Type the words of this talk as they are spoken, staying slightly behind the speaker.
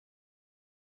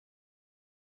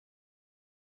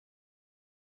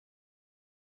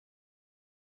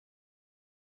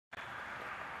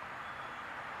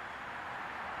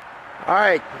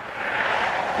Alright,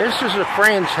 this is a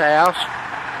friend's house.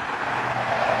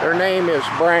 Their name is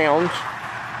Brown's.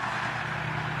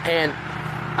 And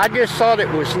I just thought it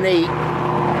was neat.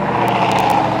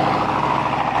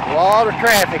 A lot of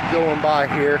traffic going by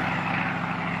here.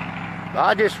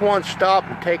 I just want to stop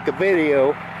and take a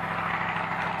video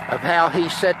of how he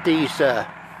set these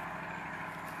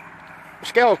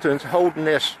skeletons holding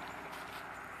this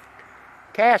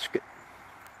casket.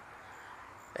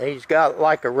 And he's got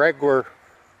like a regular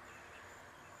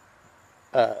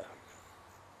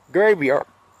graveyard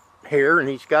here, and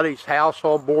he's got his house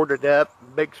all boarded up,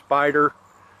 big spider.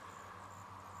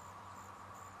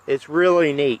 It's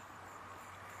really neat.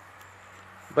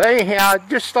 But anyhow, I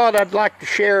just thought I'd like to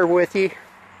share with you.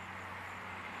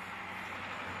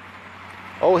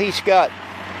 Oh, he's got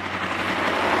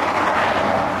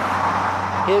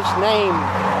his name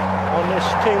on this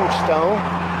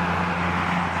tombstone.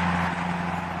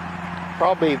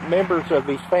 Probably members of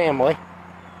his family.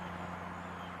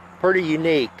 Pretty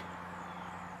unique.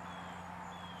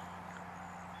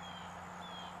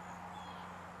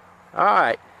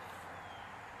 Alright.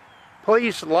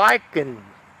 Please like and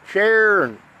share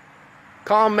and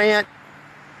comment.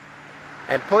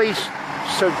 And please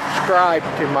subscribe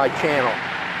to my channel.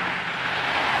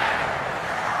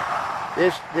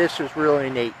 This is really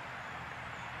neat.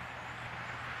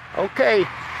 Okay.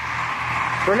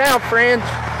 For now, friends.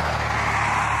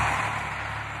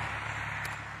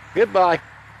 Goodbye.